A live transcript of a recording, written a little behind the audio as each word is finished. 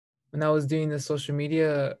when I was doing the social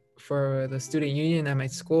media for the student union at my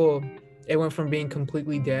school, it went from being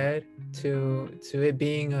completely dead to it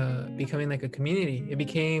being becoming like a community. It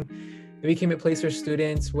became a place for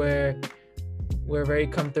students where we're very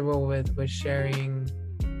comfortable with sharing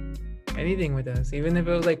anything with us, even if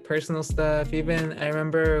it was like personal stuff. Even I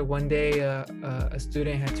remember one day a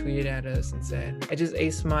student had tweeted at us and said, I just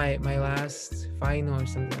aced my last final or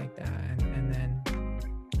something like that. And then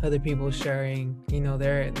other people sharing,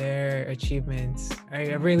 their achievements.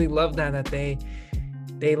 I really love that they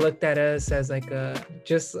looked at us as like a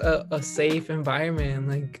safe environment,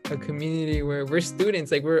 like a community where we're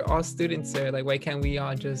students, like we're all students there. Like, why can't we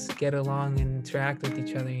all just get along and interact with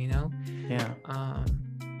each other, Yeah.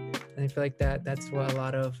 And I feel like that's what a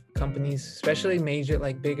lot of companies, especially major,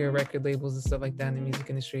 like bigger record labels and stuff like that in the music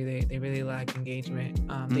industry, they really lack engagement.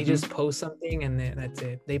 They just post something and that's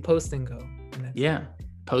it. They post and go. And that's Yeah.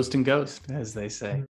 Post and ghost, as they say.